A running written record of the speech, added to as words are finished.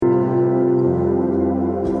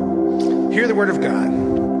Hear the word of God.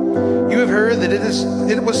 You have heard that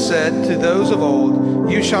it was said to those of old,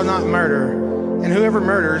 you shall not murder, and whoever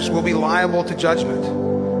murders will be liable to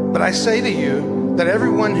judgment. But I say to you that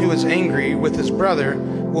everyone who is angry with his brother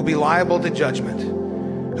will be liable to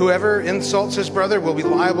judgment. Whoever insults his brother will be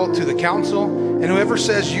liable to the council, and whoever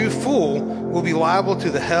says you fool will be liable to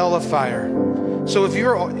the hell of fire. So if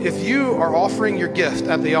you are offering your gift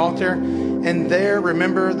at the altar, and there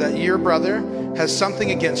remember that your brother has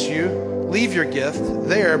something against you, leave your gift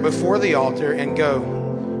there before the altar and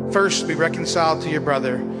go. First be reconciled to your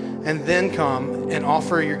brother, and then come and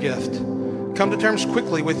offer your gift. Come to terms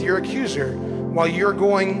quickly with your accuser while you're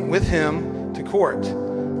going with him to court.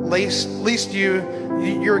 Lest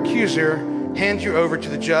your accuser hand you over to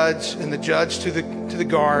the judge, and the judge to the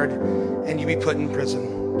guard, and you be put in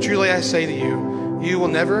prison. Truly I say to you, you will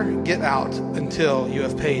never get out until you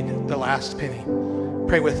have paid the last penny.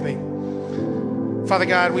 Pray with me. Father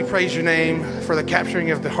God, we praise your name for the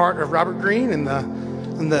capturing of the heart of Robert Greene and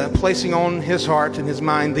the placing on his heart and his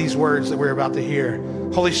mind these words that we're about to hear.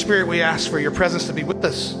 Holy Spirit, we ask for your presence to be with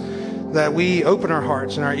us, that we open our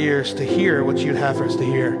hearts and our ears to hear what you'd have for us to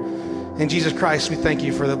hear. In Jesus Christ, we thank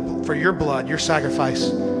you for your blood, your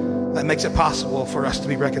sacrifice that makes it possible for us to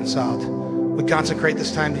be reconciled. We consecrate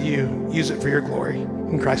this time to you. Use it for your glory.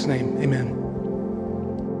 In Christ's name, amen.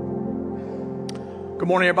 Good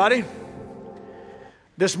morning, everybody.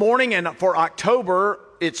 This morning and for October,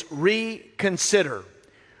 it's Reconsider.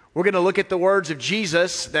 We're going to look at the words of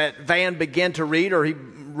Jesus that Van began to read, or he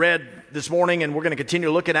read this morning, and we're going to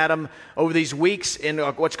continue looking at them over these weeks in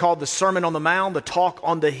what's called the Sermon on the Mount, the Talk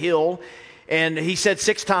on the Hill. And he said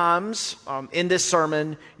 6 times in this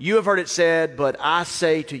sermon, you have heard it said, but I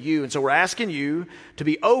say to you. And so we're asking you to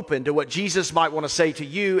be open to what Jesus might want to say to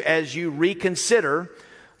you as you reconsider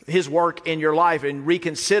his work in your life and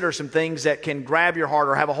reconsider some things that can grab your heart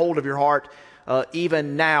or have a hold of your heart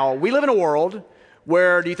even now. We live in a world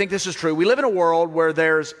where, do you think this is true? We live in a world where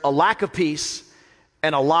there's a lack of peace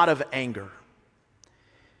and a lot of anger.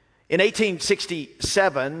 In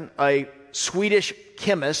 1867, a Swedish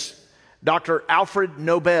chemist, Dr. Alfred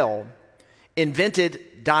Nobel,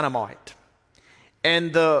 invented dynamite.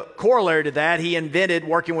 And the corollary to that, he invented,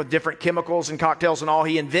 working with different chemicals and cocktails and all,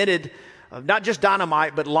 he invented not just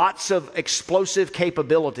dynamite, but lots of explosive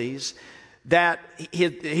capabilities that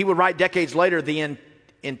he would write decades later. The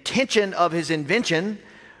intention of his invention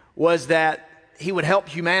was that he would help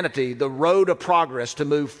humanity, the road of progress, to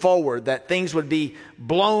move forward, that things would be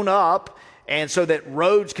blown up, and so that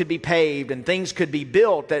roads could be paved and things could be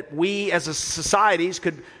built, that we as a societies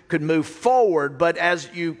could move forward. But as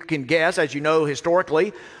you can guess, as you know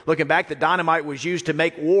historically, looking back, the dynamite was used to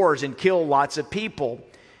make wars and kill lots of people.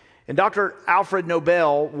 And Dr. Alfred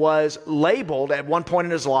Nobel was labeled at one point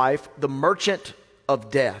in his life the merchant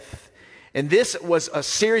of death. And this was a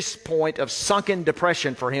serious point of sunken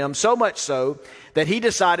depression for him, so much so that he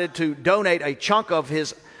decided to donate a chunk of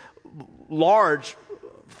his large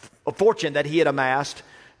fortune that he had amassed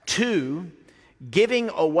to giving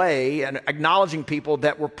away and acknowledging people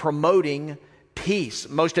that were promoting peace.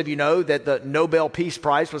 Most of you know that the Nobel Peace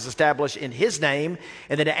Prize was established in his name,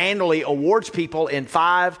 and that it annually awards people in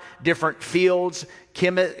 5 different fields: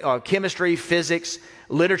 chemistry, physics,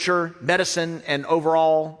 literature, medicine, and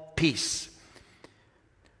overall peace.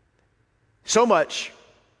 So much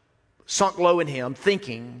sunk low in him,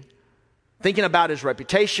 thinking about his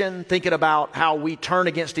reputation, thinking about how we turn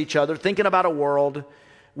against each other, thinking about a world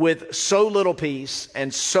with so little peace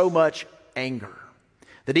and so much anger,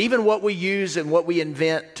 that even what we use and what we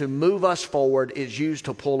invent to move us forward is used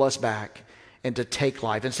to pull us back and to take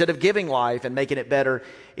life. Instead of giving life and making it better,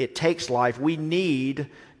 it takes life. We need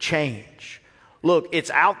change. Look, it's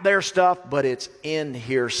out there stuff, but it's in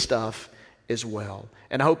here stuff as well.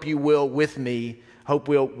 And I hope you will with me. Hope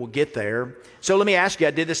we'll get there. So let me ask you,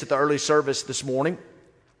 I did this at the early service this morning.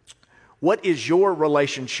 What is your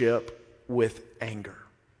relationship with anger?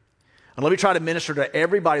 And let me try to minister to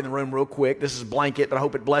everybody in the room real quick. This is a blanket, but I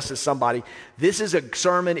hope it blesses somebody. This is a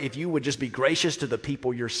sermon if you would just be gracious to the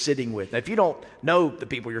people you're sitting with. Now, if you don't know the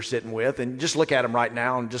people you're sitting with, and just look at them right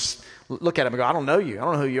now and just look at them and go, I don't know you. I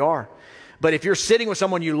don't know who you are. But if you're sitting with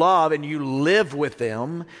someone you love and you live with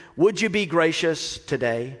them, would you be gracious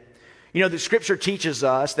today? You know, the scripture teaches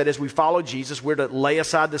us that as we follow Jesus, we're to lay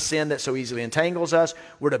aside the sin that so easily entangles us.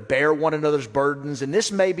 We're to bear one another's burdens. And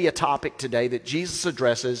this may be a topic today that Jesus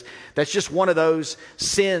addresses that's just one of those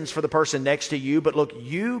sins for the person next to you. But look,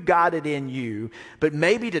 you got it in you. But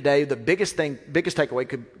maybe today the biggest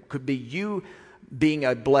takeaway could be you being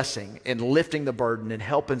a blessing and lifting the burden and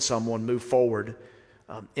helping someone move forward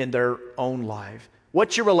in their own life.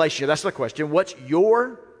 What's your relationship? That's the question. What's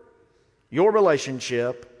your Your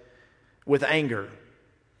relationship with anger.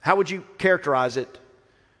 How would you characterize it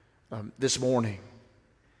this morning?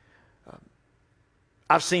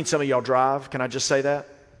 I've seen some of y'all drive. Can I just say that?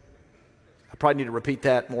 I probably need to repeat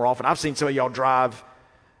that more often. I've seen some of y'all drive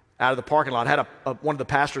out of the parking lot. I had one of the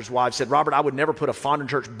pastor's wives said, Robert, I would never put a Fondren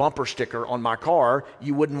Church bumper sticker on my car.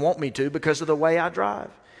 You wouldn't want me to because of the way I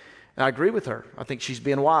drive. And I agree with her. I think she's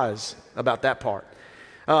being wise about that part.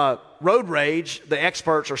 Road rage, the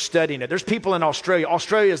experts are studying it. There's people in Australia.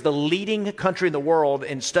 Australia is the leading country in the world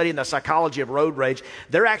in studying the psychology of road rage.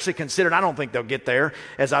 They're actually considered, I don't think they'll get there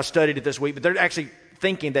as I studied it this week, but they're actually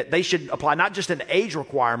thinking that they should apply not just an age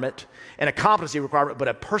requirement and a competency requirement, but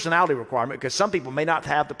a personality requirement, because some people may not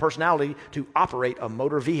have the personality to operate a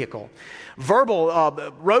motor vehicle.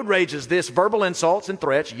 Road rage is this: verbal insults and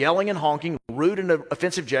threats, yelling and honking, rude and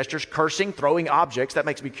offensive gestures, cursing, throwing objects. That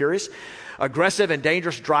makes me curious. Aggressive and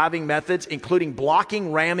dangerous driving methods, including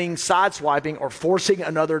blocking, ramming, sideswiping, or forcing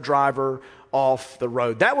another driver off the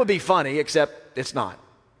road. That would be funny, except it's not.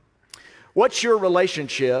 What's your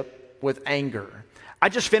relationship with anger? I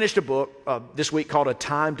just finished a book this week called A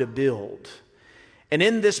Time to Build. And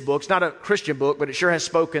in this book, it's not a Christian book, but it sure has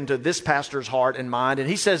spoken to this pastor's heart and mind. And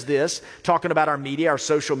he says this, talking about our media, our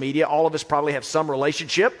social media. All of us probably have some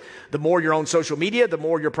relationship. The more you're on social media, the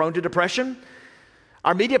more you're prone to depression.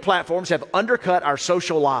 Our media platforms have undercut our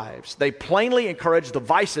social lives. They plainly encourage the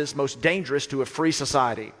vices most dangerous to a free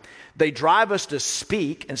society. They drive us to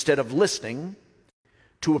speak instead of listening,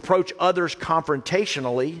 to approach others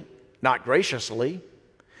confrontationally, not graciously,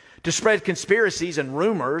 to spread conspiracies and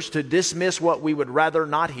rumors, to dismiss what we would rather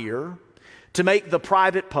not hear, to make the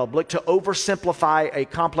private public, to oversimplify a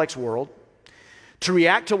complex world, to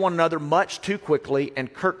react to one another much too quickly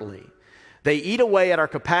and curtly. They eat away at our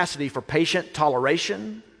capacity for patient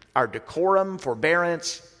toleration, our decorum,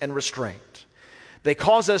 forbearance, and restraint. They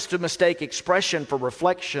cause us to mistake expression for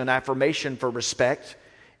reflection, affirmation for respect,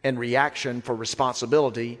 and reaction for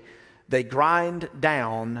responsibility. They grind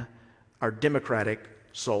down our democratic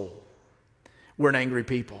soul. We're an angry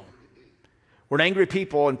people. We're an angry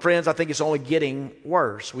people, and friends, I think it's only getting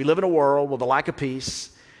worse. We live in a world with a lack of peace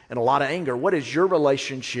and a lot of anger. What is your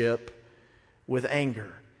relationship with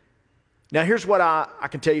anger? Now, here's what I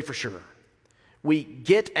can tell you for sure. We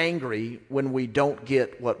get angry when we don't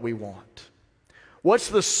get what we want. What's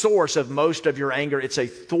the source of most of your anger? It's a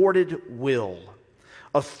thwarted will.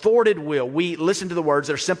 A thwarted will. We listen to the words.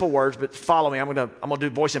 They're simple words, but follow me. I'm gonna do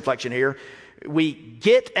voice inflection here. We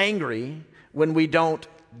get angry when we don't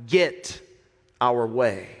get our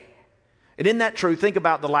way. And in that true, think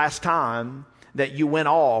about the last time that you went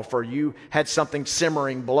off or you had something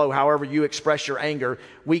simmering below, however you express your anger.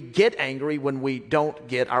 We get angry when we don't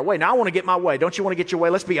get our way. Now, I want to get my way. Don't you want to get your way?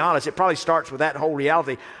 Let's be honest. It probably starts with that whole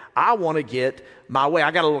reality. I want to get my way.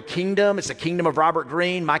 I got a little kingdom. It's the kingdom of Robert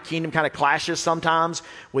Greene. My kingdom kind of clashes sometimes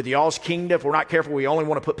with y'all's kingdom. If we're not careful, we only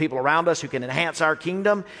want to put people around us who can enhance our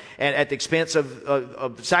kingdom and at the expense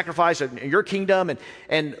of sacrifice of your kingdom.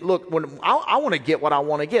 And look, when I want to get what I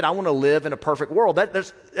want to get. I want to live in a perfect world.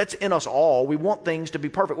 That's in us all. We want things to be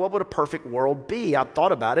perfect. What would a perfect world be? I've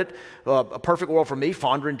thought about it. A perfect world for me,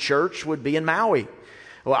 Fondren Church, would be in Maui.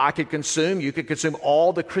 Well, you could consume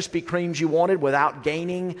all the Krispy Kremes you wanted without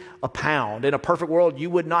gaining a pound. In a perfect world,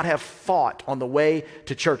 you would not have fought on the way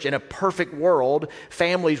to church. In a perfect world,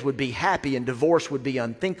 families would be happy and divorce would be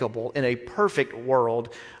unthinkable. In a perfect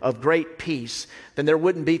world of great peace, then there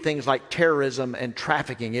wouldn't be things like terrorism and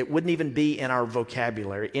trafficking. It wouldn't even be in our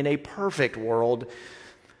vocabulary. In a perfect world,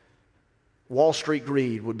 Wall Street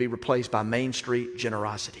greed would be replaced by Main Street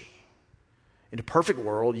generosity. In a perfect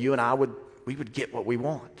world, you and I would get what we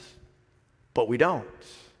want, but we don't.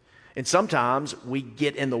 And sometimes we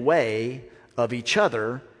get in the way of each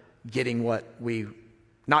other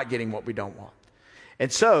not getting what we don't want.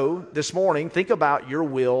 And so this morning, think about your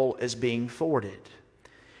will as being thwarted.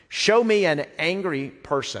 Show me an angry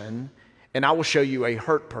person, and I will show you a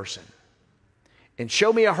hurt person. And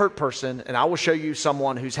show me a hurt person, and I will show you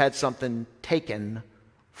someone who's had something taken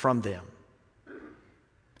from them.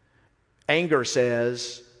 Anger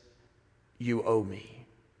says, you owe me.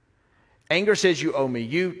 Anger says you owe me.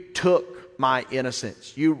 You took my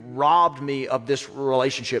innocence. You robbed me of this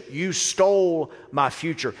relationship. You stole my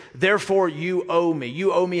future. Therefore, you owe me.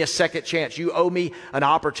 You owe me a second chance. You owe me an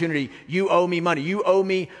opportunity. You owe me money. You owe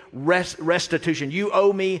me restitution. You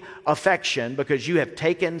owe me affection because you have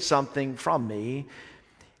taken something from me.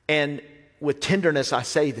 And with tenderness, I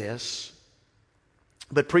say this,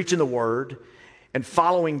 but preaching the word and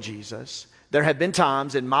following Jesus, there have been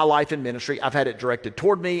times in my life and ministry I've had it directed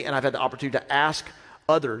toward me and I've had the opportunity to ask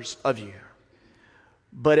others of you.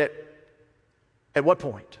 But at what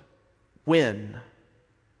point When?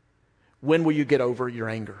 When will you get over your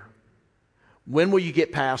anger? When will you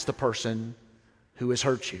get past the person who has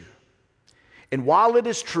hurt you? And while it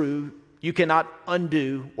is true, you cannot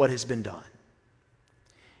undo what has been done,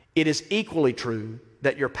 it is equally true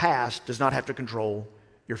that your past does not have to control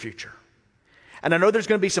your future. And I know there's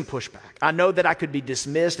going to be some pushback. I know that I could be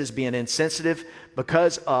dismissed as being insensitive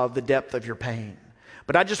because of the depth of your pain.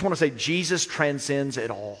 But I just want to say Jesus transcends it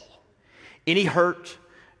all. Any hurt,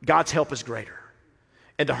 God's help is greater.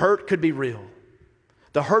 And the hurt could be real.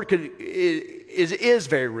 The hurt is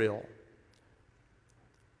very real.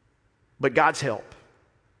 But God's help,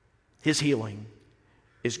 His healing,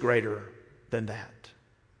 is greater than that.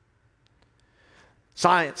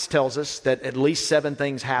 Science tells us that at least 7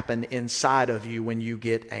 things happen inside of you when you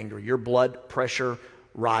get angry. Your blood pressure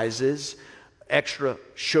rises. Extra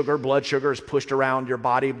sugar, blood sugar, is pushed around your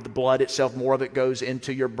body. The blood itself, more of it goes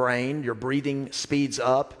into your brain. Your breathing speeds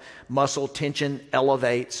up. Muscle tension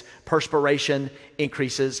elevates. Perspiration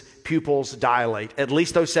increases. Pupils dilate. At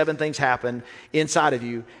least those 7 things happen inside of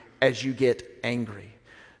you as you get angry.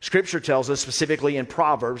 Scripture tells us specifically in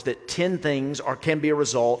Proverbs that 10 things can be a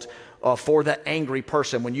result for the angry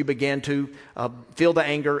person. When you begin to feel the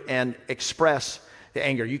anger and express the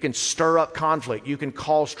anger, you can stir up conflict, you can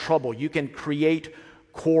cause trouble, you can create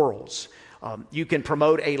quarrels, you can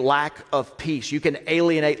promote a lack of peace, you can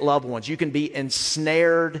alienate loved ones, you can be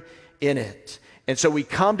ensnared in it. And so we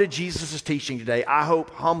come to Jesus' teaching today, I hope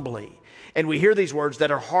humbly, and we hear these words that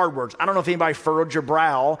are hard words. I don't know if anybody furrowed your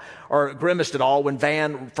brow or grimaced at all when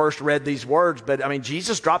Van first read these words, but I mean,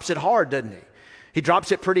 Jesus drops it hard, doesn't he? He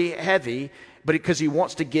drops it pretty heavy, but because he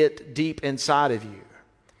wants to get deep inside of you.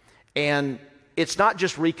 And it's not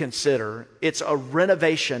just reconsider, it's a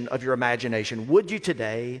renovation of your imagination. Would you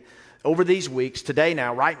today, over these weeks, today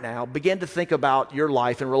now, right now, begin to think about your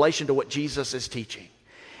life in relation to what Jesus is teaching?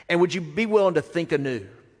 And would you be willing to think anew?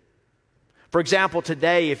 For example,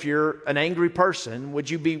 today, if you're an angry person, would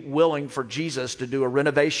you be willing for Jesus to do a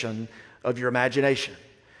renovation of your imagination?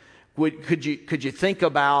 Could you think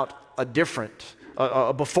about a different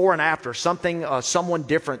before and after, someone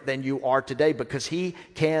different than you are today, because he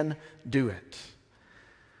can do it.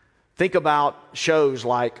 Think about shows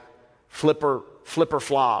like Flipper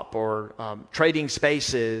Flop or Trading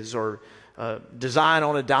Spaces or Design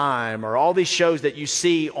on a Dime, or all these shows that you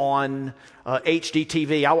see on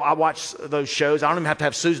HGTV. I watch those shows. I don't even have to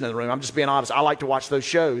have Susan in the room. I'm just being honest. I like to watch those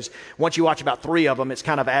shows. Once you watch about 3 of them, it's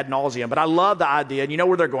kind of ad nauseum. But I love the idea, and you know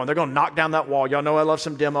where they're going. They're going to knock down that wall. Y'all know I love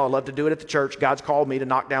some demo. I love to do it at the church. God's called me to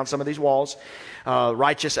knock down some of these walls.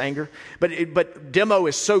 Righteous anger. But demo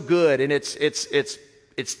is so good, and it's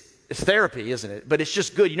therapy, isn't it? But it's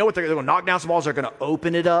just good. You know what? They're going to knock down some walls. They're going to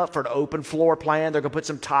open it up for an open floor plan. They're going to put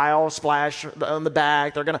some tile splash on the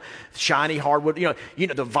back. They're going to shiny hardwood. You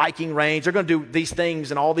know the Viking range. They're going to do these things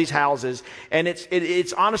in all these houses, and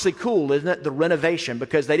it's honestly cool, isn't it? The renovation,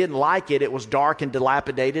 because they didn't like it. It was dark and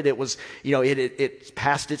dilapidated. It was it's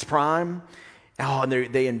past its prime. Oh, and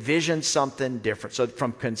they envisioned something different. So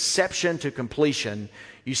from conception to completion,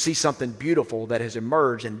 you see something beautiful that has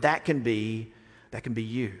emerged, and that can be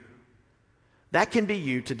you. That can be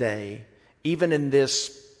you today, even in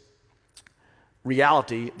this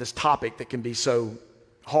reality, this topic that can be so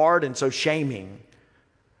hard and so shaming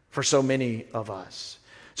for so many of us.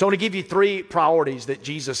 So I want to give you 3 priorities that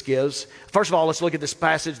Jesus gives. First of all, let's look at this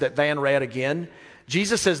passage that Van read again.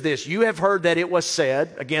 Jesus says this: you have heard that it was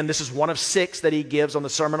said. Again, this is one of 6 that he gives on the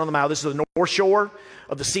Sermon on the Mount. This is the North Shore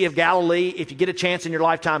of the Sea of Galilee. If you get a chance in your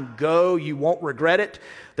lifetime, go. You won't regret it.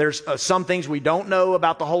 There's some things we don't know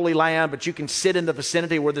about the Holy Land, but you can sit in the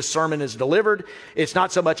vicinity where this sermon is delivered. It's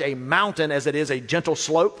not so much a mountain as it is a gentle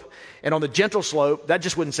slope. And on the gentle slope, that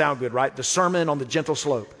just wouldn't sound good, right? The sermon on the gentle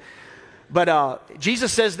slope. But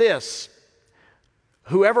Jesus says this: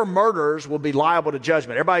 whoever murders will be liable to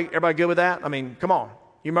judgment. Everybody good with that? I mean, come on.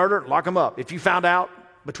 You murder, lock them up. If you found out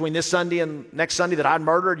between this Sunday and next Sunday that I'd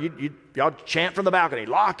murdered, y'all chant from the balcony,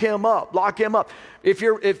 lock him up, lock him up. If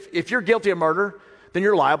you're guilty of murder, then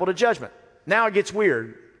you're liable to judgment. Now it gets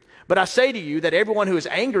weird. But I say to you that everyone who is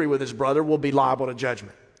angry with his brother will be liable to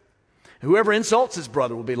judgment. Whoever insults his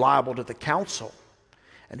brother will be liable to the council.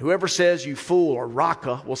 And whoever says you fool or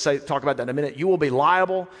raka, we'll talk about that in a minute, you will be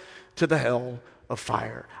liable to the hell of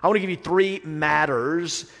fire. I want to give you 3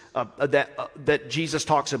 matters that Jesus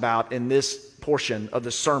talks about in this portion of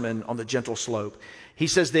the Sermon on the Gentle Slope. He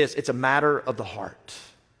says this: it's a matter of the heart.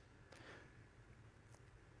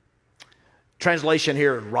 Translation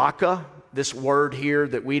here, raka, this word here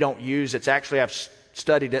that we don't use, it's actually, I've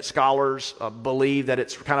studied it, scholars believe that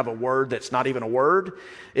it's kind of a word that's not even a word.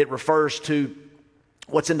 It refers to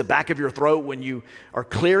what's in the back of your throat when you are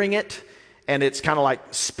clearing it, and it's kind of like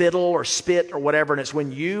spittle or spit or whatever, and it's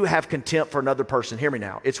when you have contempt for another person. Hear me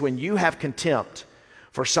now. It's when you have contempt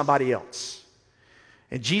for somebody else.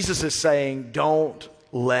 And Jesus is saying, don't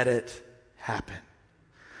let it happen.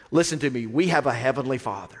 Listen to me. We have a heavenly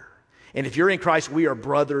Father. And if you're in Christ, we are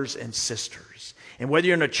brothers and sisters. And whether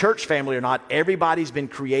you're in a church family or not, everybody's been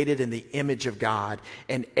created in the image of God,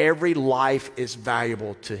 and every life is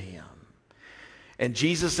valuable to Him. And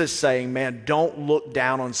Jesus is saying, man, don't look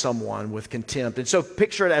down on someone with contempt. And so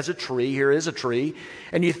picture it as a tree. Here is a tree.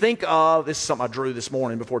 And you think of, this is something I drew this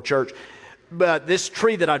morning before church, but this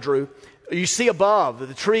tree that I drew, you see above,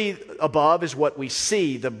 the tree above is what we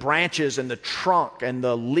see. The branches and the trunk and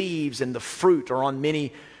the leaves and the fruit are on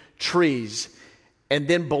many trees. And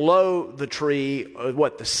then below the tree,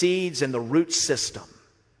 the seeds and the root system.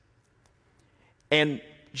 And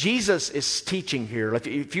Jesus is teaching here.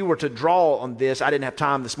 If you were to draw on this, I didn't have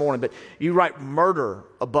time this morning, but you write murder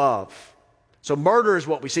above. So murder is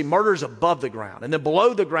what we see. Murder is above the ground. And then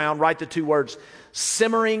below the ground, write the two words,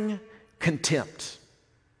 simmering contempt.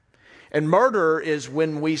 And murder is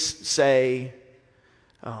when we say,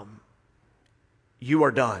 you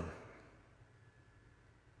are done.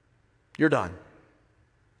 You're done.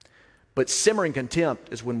 But simmering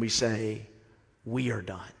contempt is when we say, we are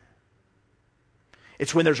done.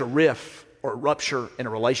 It's when there's a rift or a rupture in a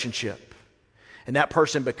relationship, and that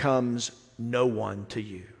person becomes no one to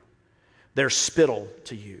you. They're spittle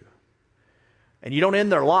to you. And you don't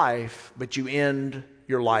end their life, but you end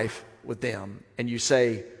your life with them. And you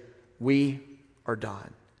say, we are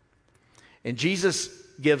done. And Jesus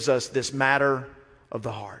gives us this matter of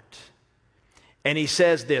the heart. And He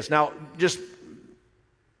says this. Now, just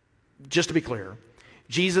to be clear,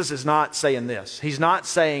 Jesus is not saying this. He's not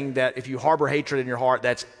saying that if you harbor hatred in your heart,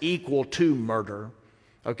 that's equal to murder.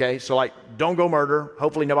 Okay, so don't go murder.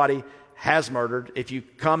 Hopefully nobody has murdered. If you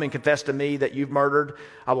come and confess to me that you've murdered,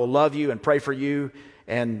 I will love you and pray for you,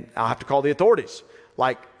 and I'll have to call the authorities.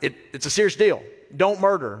 It's a serious deal. Don't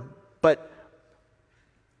murder. But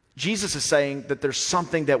Jesus is saying that there's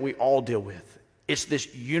something that we all deal with. It's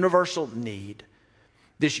this universal need,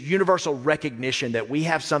 this universal recognition that we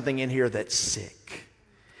have something in here that's sick.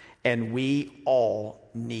 And we all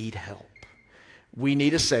need help. We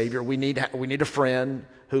need a Savior. We need a friend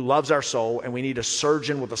who loves our soul, and we need a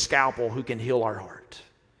surgeon with a scalpel who can heal our heart.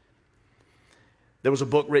 There was a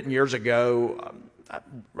book written years ago.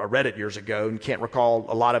 I read it years ago and can't recall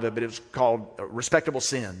a lot of it, but it was called Respectable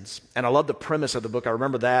Sins. And I love the premise of the book. I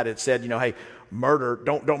remember that. It said, hey, murder,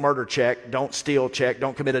 don't murder, check. Don't steal, check.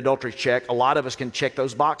 Don't commit adultery, check. A lot of us can check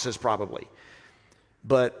those boxes probably.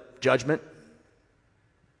 But judgment,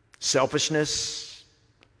 selfishness,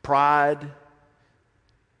 pride,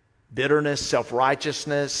 bitterness,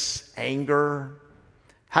 self-righteousness, anger.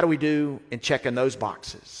 How do we do in checking those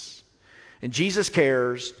boxes? And Jesus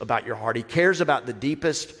cares about your heart. He cares about the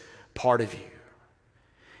deepest part of you.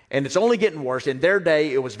 And it's only getting worse. In their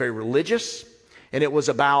day, it was very religious, and it was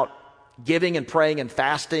about giving and praying and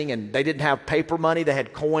fasting, and they didn't have paper money. They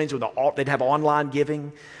had coins. They'd have online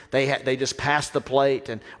giving. They just passed the plate,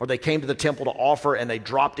 or they came to the temple to offer, and they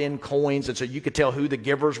dropped in coins, and so you could tell who the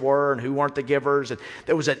givers were and who weren't the givers. And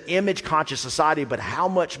there was an image-conscious society, but how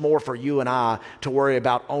much more for you and I to worry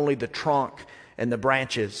about only the trunk and the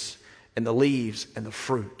branches and the leaves and the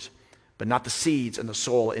fruit, but not the seeds and the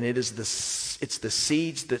soil. And it's the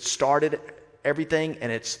seeds that started everything,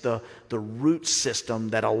 and it's the root system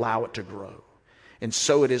that allow it to grow. And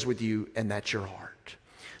so it is with you, and that's your heart.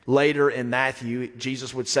 Later in Matthew,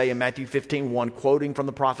 Jesus would say in Matthew 15:1, quoting from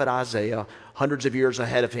the prophet Isaiah, hundreds of years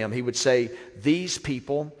ahead of him, he would say, these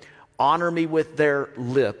people honor me with their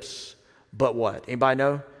lips, but what? Anybody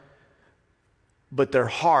know? But their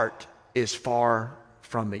heart is far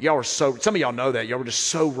from me. Some of y'all know that. Y'all were just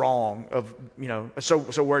so wrong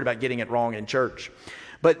so worried about getting it wrong in church.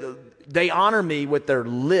 But they honor me with their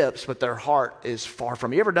lips, but their heart is far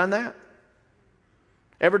from me. You ever done that?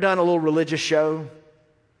 Ever done a little religious show?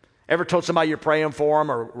 Ever told somebody you're praying for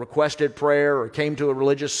them, or requested prayer, or came to a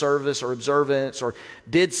religious service or observance, or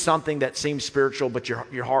did something that seemed spiritual, but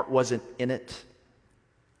your heart wasn't in it?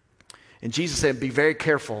 And Jesus said, be very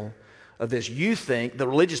careful of this. You think, the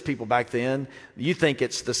religious people back then, you think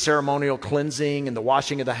it's the ceremonial cleansing and the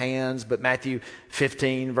washing of the hands, but Matthew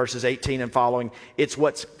 15 verses 18 and following, it's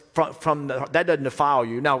what's that doesn't defile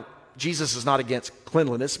you. Now, Jesus is not against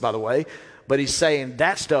cleanliness, by the way, but he's saying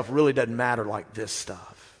that stuff really doesn't matter like this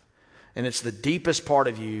stuff. And it's the deepest part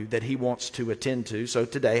of you that he wants to attend to. So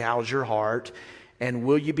today, how's your heart? And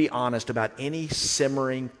will you be honest about any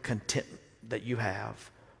simmering contempt that you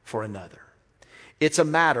have for another? It's a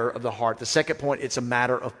matter of the heart. The second point, it's a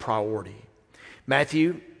matter of priority.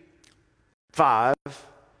 Matthew 5,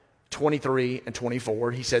 23 and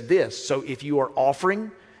 24, he said this. So if you are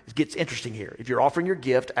offering, it gets interesting here. If you're offering your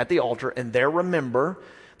gift at the altar and there remember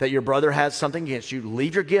that your brother has something against you,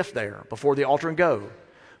 leave your gift there before the altar and go.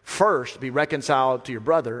 First, be reconciled to your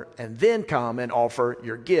brother and then come and offer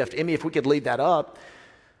your gift. Emmy, if we could leave that up,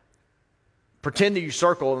 pretend that you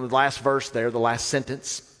circle in the last verse there, the last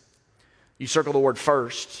sentence. You circle the word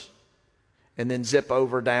first and then zip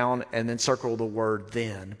over down and then circle the word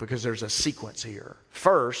then, because there's a sequence here.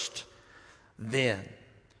 First, then.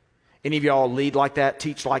 Any of y'all lead like that,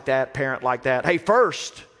 teach like that, parent like that? Hey,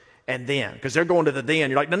 first and then, because they're going to the then.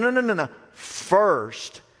 You're like, no.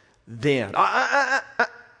 First, then.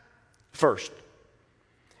 First.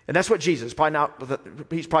 And that's what Jesus,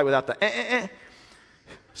 he's probably without the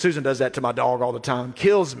Susan does that to my dog all the time.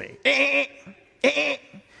 Kills me.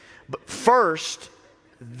 But first,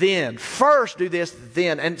 then. First do this,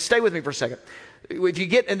 then. And stay with me for a second. If you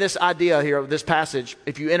get in this idea here of this passage,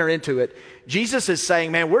 if you enter into it, Jesus is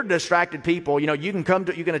saying, man, we're distracted people. You know, you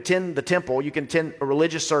can attend the temple, you can attend a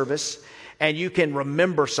religious service, and you can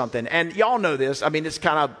remember something. And y'all know this. I mean, it's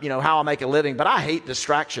kind of, how I make a living, but I hate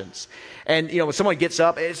distractions. And, when someone gets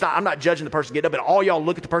up, I'm not judging the person getting up, but all y'all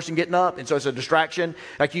look at the person getting up, and so it's a distraction.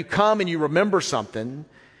 Like you come and you remember something.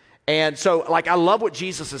 And so, I love what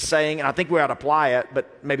Jesus is saying, and I think we ought to apply it,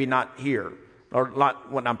 but maybe not here, or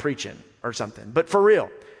not when I'm preaching or something. But for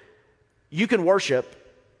real, you can worship,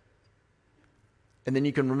 and then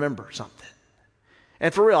you can remember something.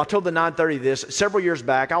 And for real, I told the 930 this several years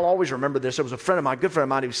back. I'll always remember this. There was a good friend of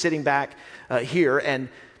mine who was sitting back here, and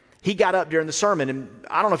he got up during the sermon. And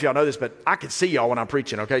I don't know if y'all know this, but I can see y'all when I'm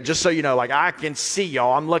preaching, okay? Just so you know, I can see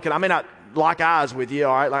y'all. I may not lock eyes with you,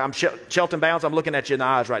 all right? Like I'm Shelton Bounds, I'm looking at you in the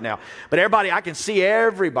eyes right now. But everybody, I can see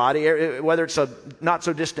everybody, whether it's a not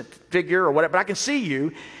so distant figure or whatever, but I can see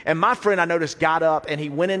you. And my friend, I noticed, got up and he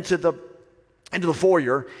went into the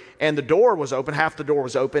foyer, and the door was open, half the door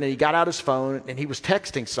was open, and he got out his phone and he was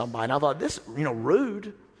texting somebody. And I thought, this,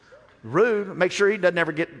 rude. Make sure he doesn't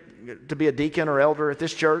ever get to be a deacon or elder at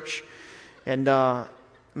this church. And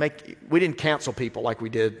we didn't cancel people like we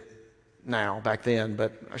did now back then,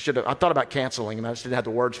 but I thought about canceling him. I just didn't have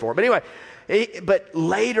the words for it. But anyway, but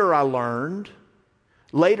later I learned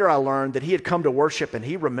that he had come to worship and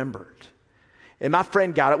he remembered. And my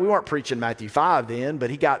friend got up. We weren't preaching Matthew 5 then,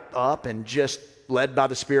 but he got up and just led by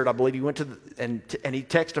the Spirit, I believe, he went and he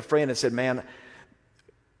texted a friend and said, man,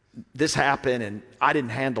 this happened and I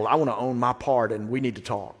didn't handle it. I want to own my part and we need to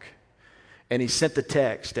talk. And he sent the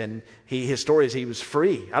text, and his story is he was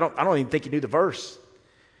free. I don't even think he knew the verse.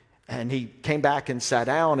 And he came back and sat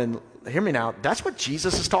down, and hear me now, that's what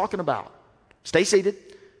Jesus is talking about. Stay seated.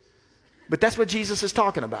 But that's what Jesus is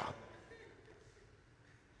talking about.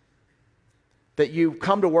 That you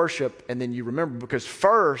come to worship and then you remember, because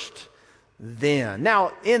first, then.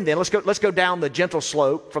 Now, let's go down the gentle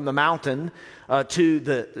slope from the mountain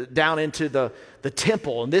down into the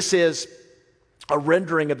temple. And this is a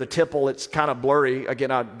rendering of the temple. It's kind of blurry.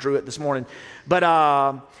 Again, I drew it this morning. But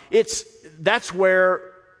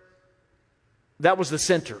that was the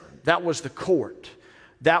center. That was the court.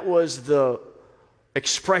 That was the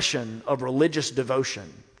expression of religious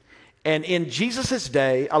devotion. And in Jesus'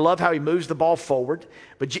 day, I love how he moves the ball forward,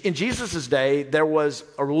 but in Jesus' day, there was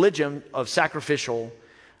a religion of a sacrificial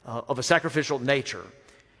nature.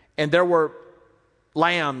 And there were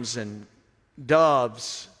lambs and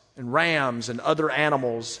doves and rams and other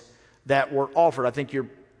animals that were offered. I think you're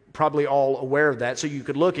probably all aware of that. So you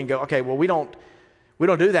could look and go, okay, well, we don't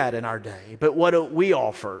do that in our day. But what do we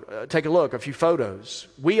offer? Take a look, a few photos.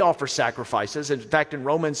 We offer sacrifices. In fact, in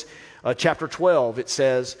Romans chapter 12, it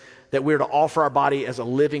says that we're to offer our body as a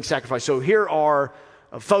living sacrifice. So here are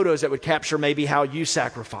photos that would capture maybe how you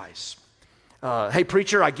sacrifice. Hey,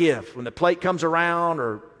 preacher, I give. When the plate comes around,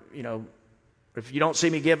 or, if you don't see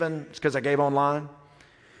me giving, it's because I gave online.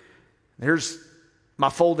 Here's my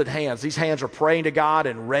folded hands. These hands are praying to God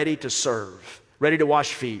and ready to serve, ready to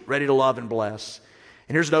wash feet, ready to love and bless.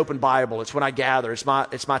 And here's an open Bible. It's when I gather. It's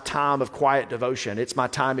my time of quiet devotion. It's my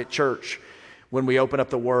time at church when we open up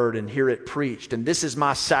the Word and hear it preached. And this is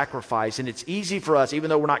my sacrifice. And it's easy for us, even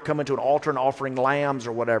though we're not coming to an altar and offering lambs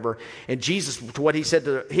or whatever. And Jesus, what he said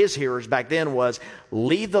to his hearers back then was,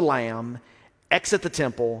 leave the lamb, exit the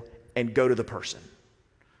temple, and go to the person.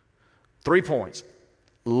 3 points.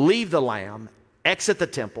 Leave the lamb, exit the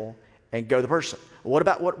temple, and go to the person. What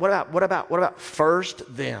about first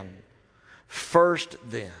then? First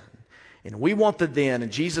then. And we want the then.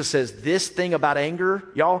 And Jesus says this thing about anger,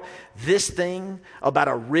 y'all, this thing about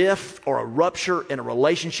a rift or a rupture in a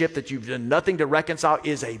relationship that you've done nothing to reconcile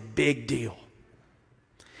is a big deal.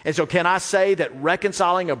 And so can I say that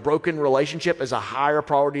reconciling a broken relationship is a higher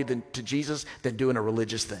priority to Jesus than doing a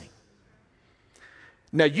religious thing?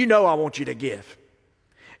 Now, you know I want you to give.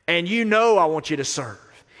 And you know I want you to serve.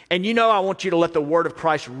 And you know I want you to let the word of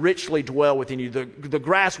Christ richly dwell within you. The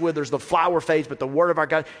grass withers, the flower fades, but the word of our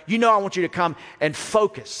God, you know I want you to come and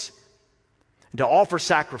focus and to offer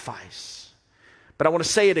sacrifice. But I want to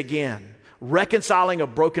say it again. Reconciling a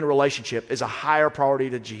broken relationship is a higher priority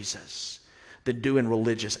to Jesus than doing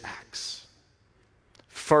religious acts.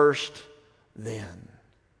 First, then.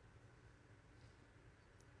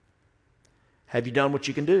 Have you done what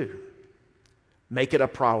you can do? Make it a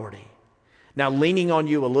priority. Now, leaning on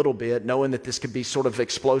you a little bit, knowing that this could be sort of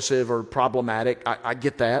explosive or problematic, I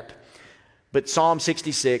get that. But Psalm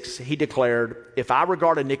 66, he declared, if I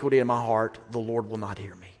regard iniquity in my heart, the Lord will not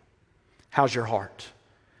hear me. How's your heart?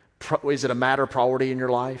 Is it a matter of priority in your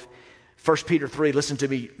life? 1 Peter 3, listen to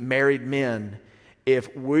me, married men.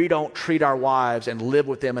 If we don't treat our wives and live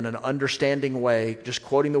with them in an understanding way, just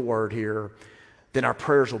quoting the word here, then our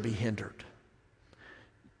prayers will be hindered.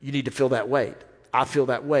 You need to feel that weight. I feel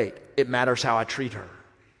that weight. It matters how I treat her.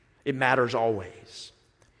 It matters always.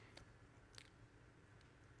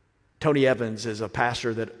 Tony Evans is a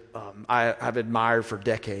pastor that I've admired for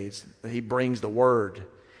decades. He brings the word.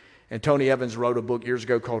 And Tony Evans wrote a book years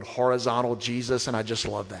ago called Horizontal Jesus, and I just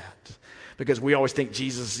love that. Because we always think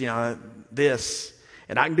Jesus, this,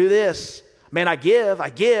 and I can do this. Man, I give,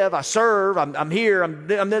 I serve, I'm here,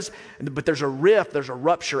 I'm this. But there's a rift, there's a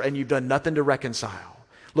rupture, and you've done nothing to reconcile.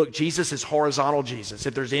 Look, Jesus is horizontal Jesus.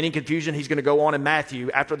 If there's any confusion, he's going to go on in Matthew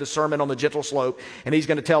after the sermon on the gentle slope, and he's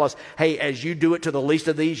going to tell us, hey, as you do it to the least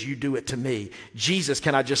of these, you do it to me. Jesus,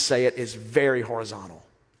 can I just say it, is very horizontal.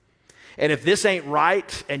 And if this ain't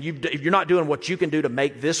right, and if you're not doing what you can do to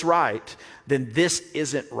make this right, then this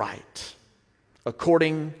isn't right,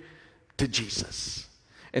 according to Jesus.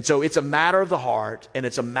 And so it's a matter of the heart, and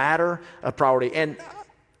it's a matter of priority. And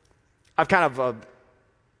I've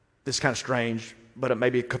this is kind of strange, but it may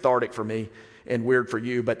be cathartic for me and weird for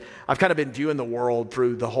you, but I've kind of been viewing the world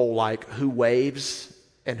through the whole, who waves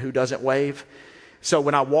and who doesn't wave. So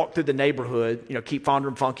when I walk through the neighborhood, keep Fonder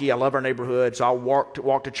and Funky, I love our neighborhood, so I'll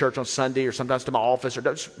walk to church on Sunday or sometimes to my office or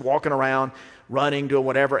just walking around, running, doing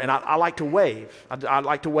whatever, and I like to wave. I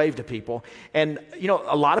like to wave to people. And,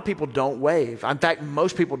 a lot of people don't wave. In fact,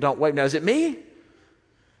 most people don't wave. Now, is it me?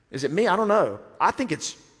 Is it me? I don't know. I think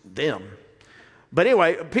it's them. But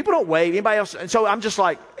anyway, people don't wave. Anybody else? And so I'm just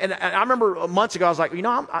like, and I remember months ago, I was like,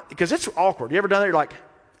 because it's awkward. You ever done that? You're like,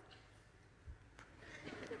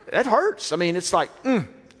 that hurts. I mean, it's like,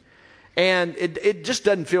 and it just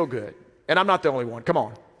doesn't feel good. And I'm not the only one. Come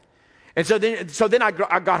on. And so then I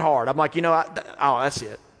got hard. I'm like, that's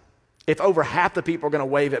it. If over half the people are going to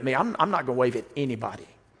wave at me, I'm not going to wave at anybody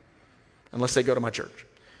unless they go to my church.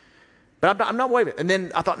 But I'm not waving. And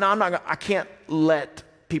then I thought, no, I can't let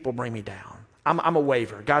people bring me down. I'm a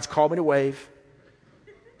waver. God's called me to wave,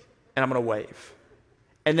 and I'm going to wave.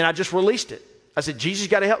 And then I just released it. I said, Jesus, you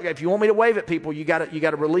got to help. If you want me to wave at people, you got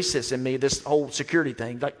to release this in me, this whole security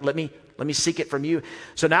thing. Like, let me seek it from you.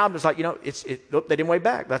 So now I'm just like, they didn't wave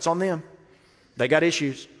back. That's on them. They got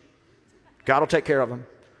issues. God will take care of them.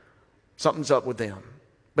 Something's up with them.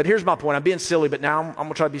 But here's my point. I'm being silly, but now I'm going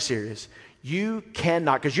to try to be serious. You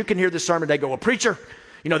cannot, because you can hear this sermon, they go, well, preacher,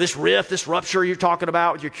 this rift, this rupture you're talking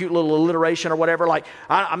about with your cute little alliteration or whatever. Like,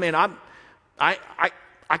 I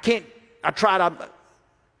can't,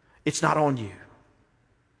 it's not on you.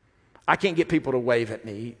 I can't get people to wave at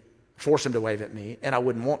me, force them to wave at me, and I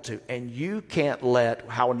wouldn't want to. And you can't let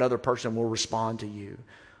how another person will respond to you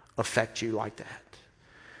affect you like that.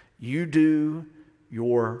 You do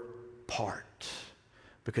your part.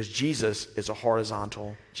 Because Jesus is a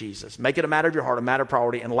horizontal Jesus. Make it a matter of your heart, a matter of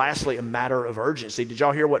priority, and lastly, a matter of urgency. Did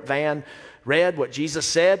y'all hear what Van read, what Jesus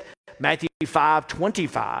said? Matthew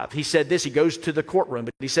 5:25. He said this. He goes to the courtroom,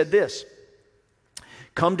 but he said this.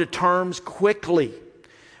 Come to terms quickly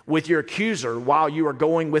with your accuser while you are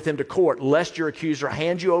going with him to court, lest your accuser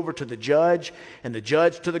hand you over to the judge and the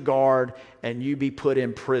judge to the guard and you be put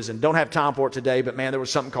in prison. Don't have time for it today, but man, there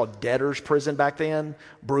was something called debtor's prison back then.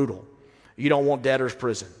 Brutal. You don't want debtor's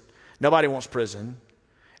prison. Nobody wants prison.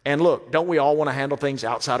 And look, don't we all want to handle things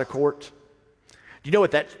outside of court? Do you know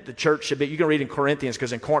what the church should be? You can read in Corinthians,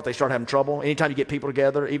 because in Corinth they start having trouble. Anytime you get people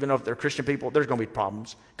together, even if they're Christian people, there's going to be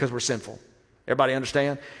problems because we're sinful. Everybody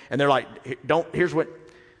understand? And they're like,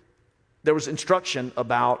 there was instruction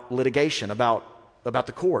about litigation, about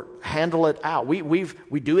the court. Handle it out.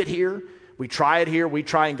 We do it here. We try it here. We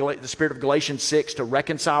try in the spirit of Galatians 6 to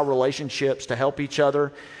reconcile relationships, to help each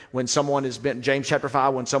other when someone has been, James chapter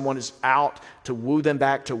 5, when someone is out, to woo them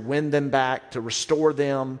back, to win them back, to restore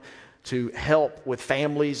them, to help with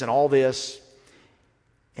families and all this.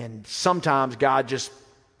 And sometimes God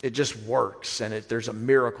it just works, and there's a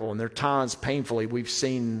miracle. And there are times painfully we've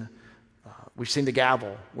seen the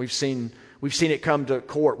gavel. We've seen it come to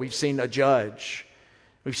court. We've seen a judge.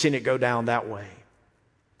 We've seen it go down that way.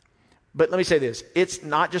 But let me say this. It's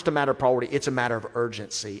not just a matter of priority. It's a matter of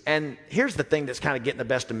urgency. And here's the thing that's kind of getting the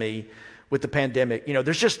best of me with the pandemic.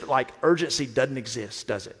 There's just like urgency doesn't exist,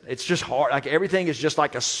 does it? It's just hard. Like everything is just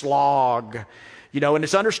like a slog, and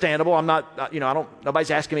it's understandable. I'm not,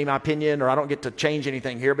 nobody's asking me my opinion, or I don't get to change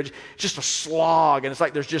anything here, but it's just a slog. And it's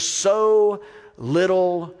like there's just so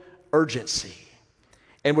little urgency.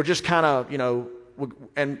 And we're just kind of,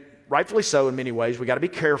 and rightfully so in many ways. We got to be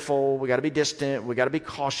careful. We got to be distant. We got to be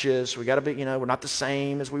cautious. We got to be, we're not the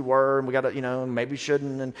same as we were, and we got to, maybe we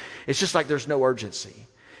shouldn't. And it's just like there's no urgency.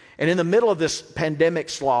 And in the middle of this pandemic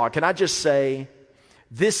slog, can I just say,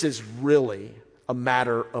 this is really a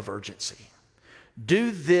matter of urgency.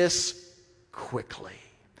 Do this quickly.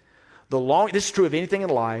 This is true of anything in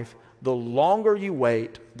life. The longer you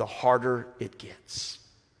wait, the harder it gets.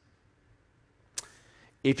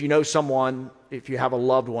 If you know someone, if you have a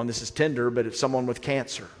loved one, this is tender, but if someone with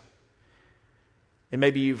cancer, and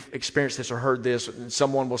maybe you've experienced this or heard this, and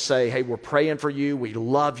someone will say, hey, we're praying for you, we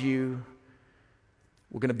love you,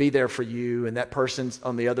 we're going to be there for you, and that person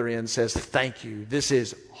on the other end says, thank you, this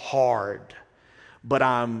is hard, but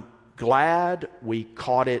I'm glad we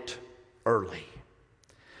caught it early.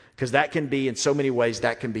 Because that can be, in so many ways,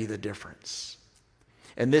 that can be the difference.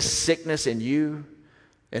 And this sickness in you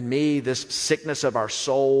and me, this sickness of our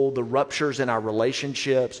soul, the ruptures in our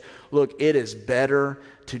relationships, look, it is better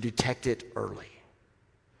to detect it early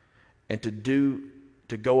and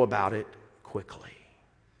to go about it quickly.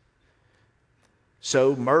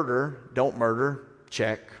 So don't murder,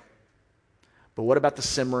 check. But what about the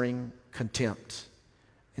simmering contempt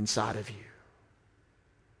inside of you?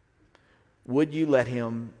 Would you let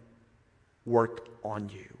him work on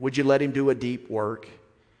you? Would you let him do a deep work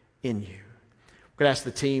in you? I'm going to ask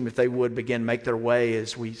the team if they would begin make their way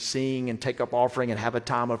as we sing and take up offering and have a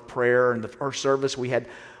time of prayer. In the first service, we had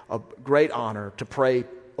a great honor to pray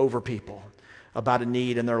over people about a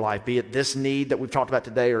need in their life, be it this need that we've talked about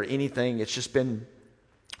today or anything. It's just been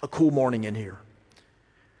a cool morning in here.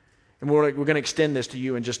 And we're going to extend this to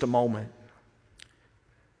you in just a moment.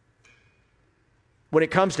 When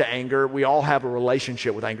it comes to anger, we all have a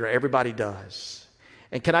relationship with anger. Everybody does.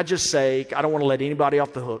 And can I just say, I don't want to let anybody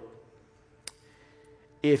off the hook.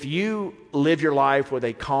 If you live your life with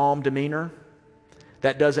a calm demeanor,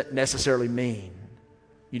 that doesn't necessarily mean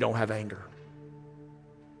you don't have anger.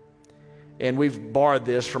 And we've borrowed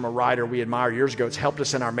this from a writer we admired years ago. It's helped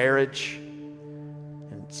us in our marriage.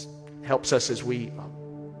 And it helps us as we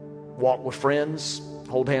walk with friends,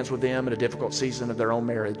 hold hands with them in a difficult season of their own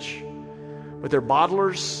marriage. But they're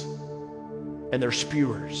bottlers and they're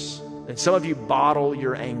spewers. And some of you bottle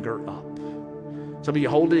your anger up. Some of you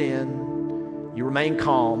hold it in. You remain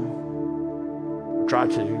calm, or try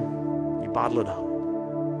to, you bottle it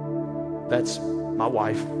up. That's my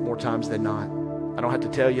wife more times than not. I don't have to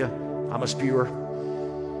tell you, I'm a spewer.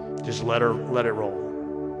 Just let it roll.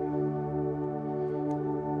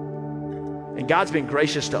 And God's been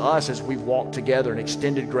gracious to us as we've walked together and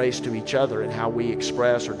extended grace to each other in how we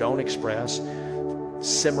express or don't express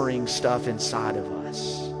simmering stuff inside of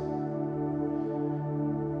us.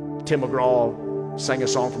 Tim McGraw sang a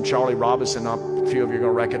song from Charlie Robinson. A few of you are going to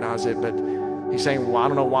recognize it, but he's saying, well, I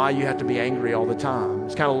don't know why you have to be angry all the time.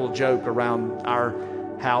 It's kind of a little joke around our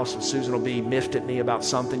house. And Susan will be miffed at me about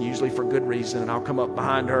something, usually for good reason, and I'll come up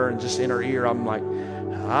behind her and just in her ear, I'm like,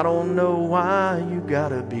 I don't know why you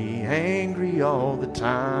gotta be angry all the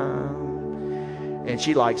time. And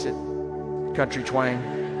she likes it. Country twang.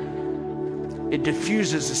 It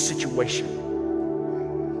diffuses the situation.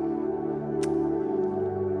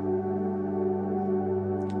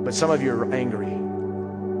 But some of you are angry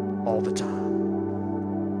all the time.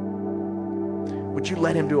 Would you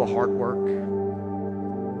let him do a heart work?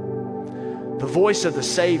 The voice of the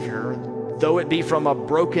Savior, though it be from a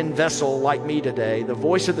broken vessel like me today, the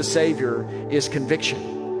voice of the Savior is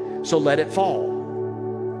conviction. So let it fall.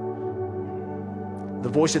 The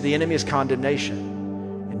voice of the enemy is condemnation,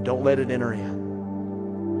 and don't let it enter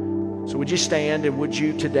in. So would you stand, and would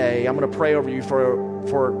you today, I'm going to pray over you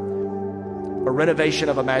for a renovation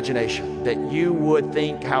of imagination, that you would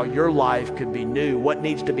think how your life could be new, what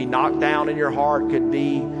needs to be knocked down in your heart could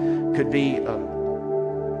be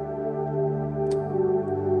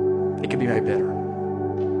it can be made better.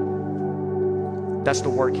 That's the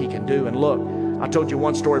work he can do. And look, I told you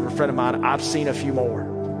one story of a friend of mine. I've seen a few more.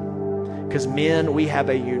 Because men, we have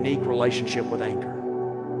a unique relationship with anger.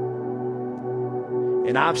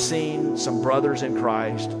 And I've seen some brothers in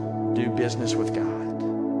Christ do business with God.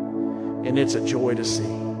 And it's a joy to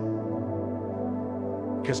see.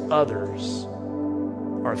 Because others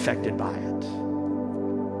are affected by it.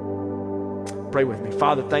 Pray with me.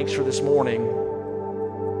 Father, thanks for this morning.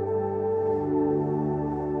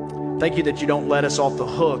 Thank you that you don't let us off the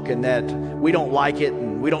hook and that we don't like it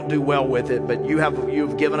and we don't do well with it, but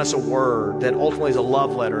you've given us a word that ultimately is a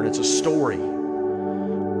love letter, and it's a story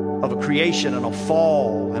of a creation and a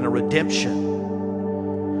fall and a redemption,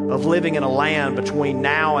 of living in a land between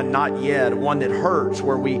now and not yet, one that hurts,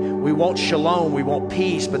 where we want shalom, we want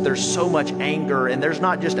peace, but there's so much anger. And there's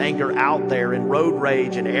not just anger out there in road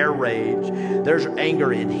rage and air rage. There's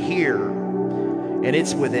anger in here, and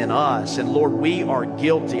it's within us. And Lord, we are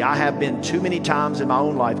guilty. I have been too many times in my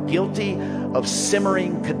own life guilty of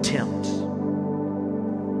simmering contempt.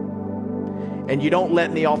 And you don't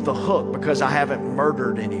let me off the hook because I haven't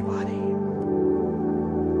murdered anybody.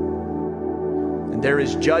 There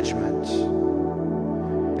is judgment.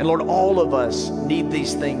 And Lord, all of us need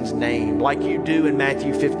these things named like you do in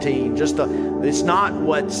Matthew 15. It's not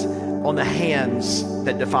what's on the hands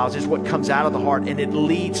that defiles, it's what comes out of the heart, and it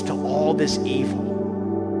leads to all this evil.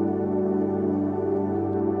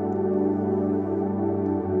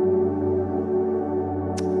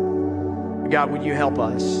 God, would you help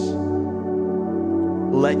us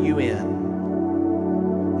let you in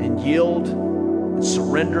and yield and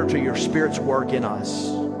surrender to your Spirit's work in us.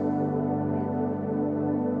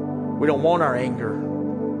 We don't want our anger.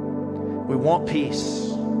 We want peace.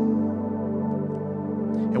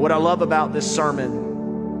 And what I love about this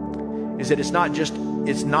sermon is that it's not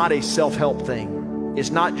a self-help thing.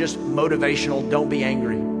 It's not just motivational, don't be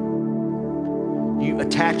angry. You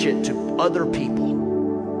attach it to other people.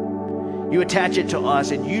 You attach it to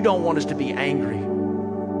us, and you don't want us to be angry.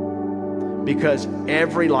 Because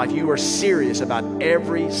every life, you are serious about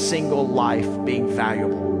every single life being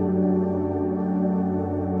valuable.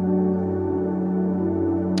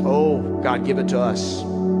 Oh, God, give it to us.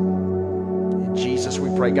 In Jesus we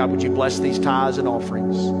pray. God, would you bless these tithes and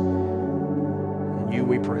offerings? In you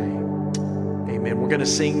we pray. Amen. We're going to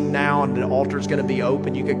sing now, and the altar is going to be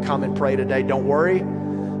open. You can come and pray today. Don't worry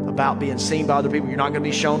about being seen by other people. You're not going to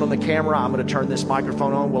be shown on the camera. I'm going to turn this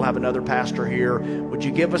microphone on. We'll have another pastor here. Would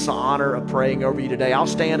you give us the honor of praying over you today? I'll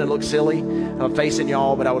stand and look silly. I'm facing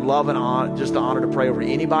y'all, but I would love just the honor to pray over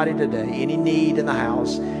anybody today. Any need in the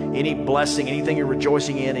house, any blessing, anything you're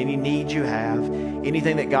rejoicing in, any need you have,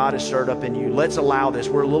 anything that God has stirred up in you. Let's allow this.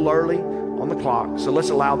 We're a little early on the clock, so let's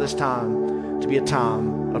allow this time to be a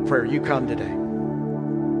time of prayer. You come today.